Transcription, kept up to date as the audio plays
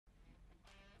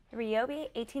The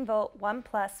RYOBI 18V 1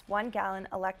 Plus 1 Gallon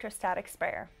Electrostatic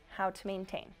Sprayer, how to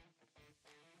maintain.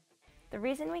 The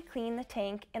reason we clean the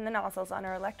tank and the nozzles on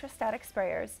our electrostatic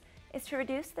sprayers is to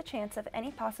reduce the chance of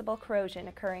any possible corrosion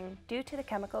occurring due to the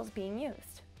chemicals being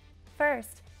used.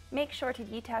 First, make sure to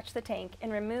detach the tank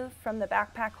and remove from the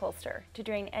backpack holster to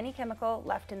drain any chemical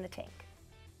left in the tank.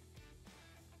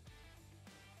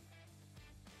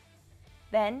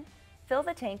 Then, fill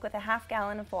the tank with a half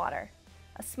gallon of water.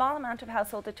 A small amount of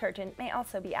household detergent may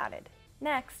also be added.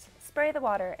 Next, spray the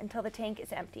water until the tank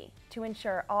is empty to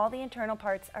ensure all the internal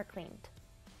parts are cleaned.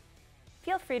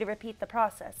 Feel free to repeat the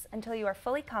process until you are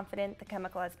fully confident the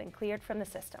chemical has been cleared from the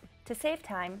system. To save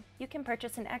time, you can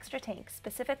purchase an extra tank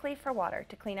specifically for water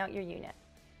to clean out your unit.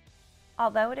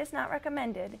 Although it is not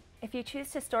recommended, if you choose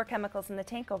to store chemicals in the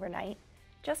tank overnight,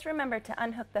 just remember to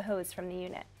unhook the hose from the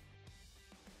unit.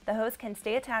 The hose can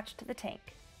stay attached to the tank.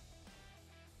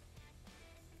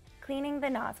 Cleaning the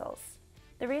nozzles.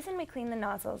 The reason we clean the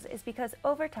nozzles is because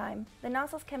over time, the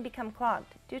nozzles can become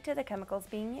clogged due to the chemicals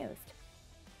being used.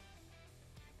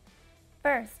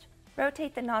 First,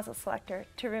 rotate the nozzle selector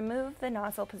to remove the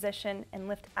nozzle position and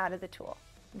lift out of the tool.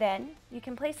 Then, you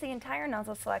can place the entire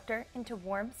nozzle selector into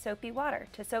warm, soapy water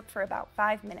to soak for about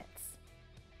 5 minutes.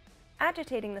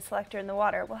 Agitating the selector in the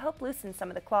water will help loosen some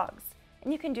of the clogs,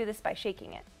 and you can do this by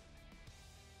shaking it.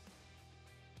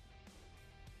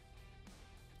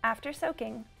 After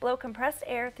soaking, blow compressed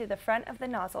air through the front of the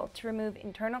nozzle to remove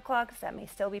internal clogs that may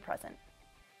still be present.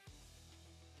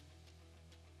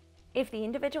 If the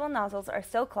individual nozzles are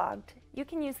still clogged, you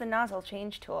can use the nozzle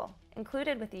change tool,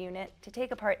 included with the unit, to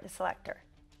take apart the selector.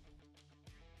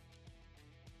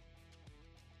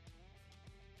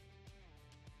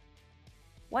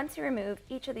 Once you remove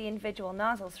each of the individual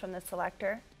nozzles from the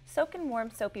selector, soak in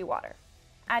warm soapy water.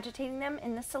 Agitating them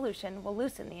in the solution will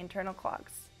loosen the internal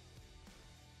clogs.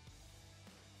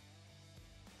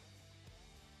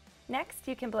 Next,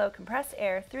 you can blow compressed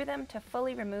air through them to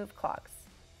fully remove clogs.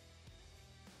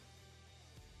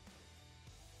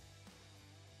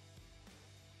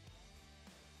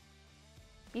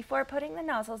 Before putting the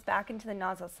nozzles back into the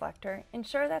nozzle selector,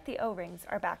 ensure that the O-rings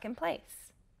are back in place.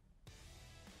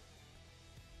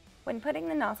 When putting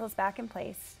the nozzles back in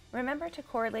place, remember to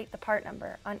correlate the part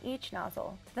number on each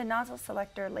nozzle to the nozzle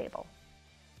selector label.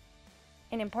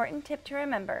 An important tip to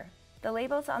remember: the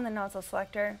labels on the nozzle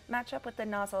selector match up with the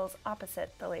nozzles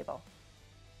opposite the label.